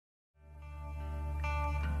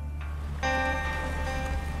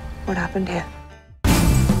What happened here?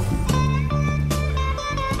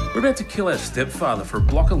 We're about to kill our stepfather for a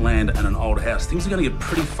block of land and an old house. Things are going to get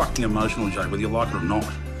pretty fucking emotional, Jay, whether you like it or not.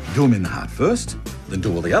 Do him in the heart first, then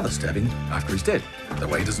do all the other stabbing after he's dead. That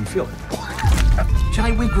way he doesn't feel it.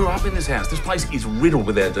 Jay, we grew up in this house. This place is riddled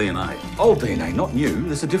with our DNA. Old DNA, not new.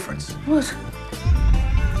 There's a difference. What?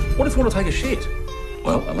 What if you want to take a shit?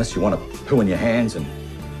 Well, unless you want to poo in your hands and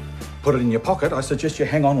put it in your pocket, I suggest you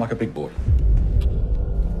hang on like a big boy.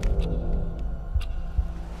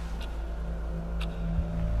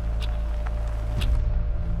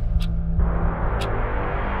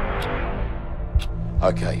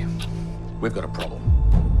 Okay, we've got a problem.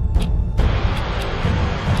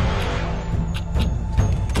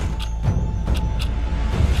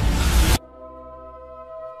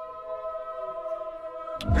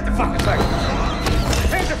 Get the fucking thing!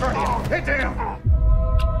 Hands in front of you! Head down!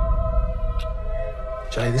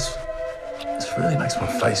 Jay, this really makes my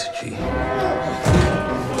face itchy.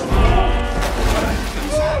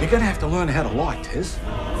 You're going to have to learn how to lie, Tez.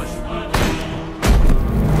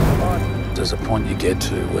 There's a point you get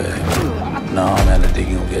to where no amount of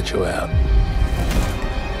digging will get you out.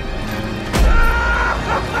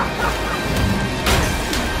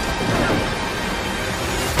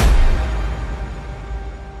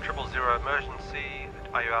 000 emergency.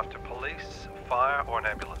 Are you after police, fire, or an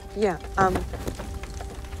ambulance? Yeah,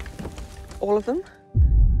 all of them?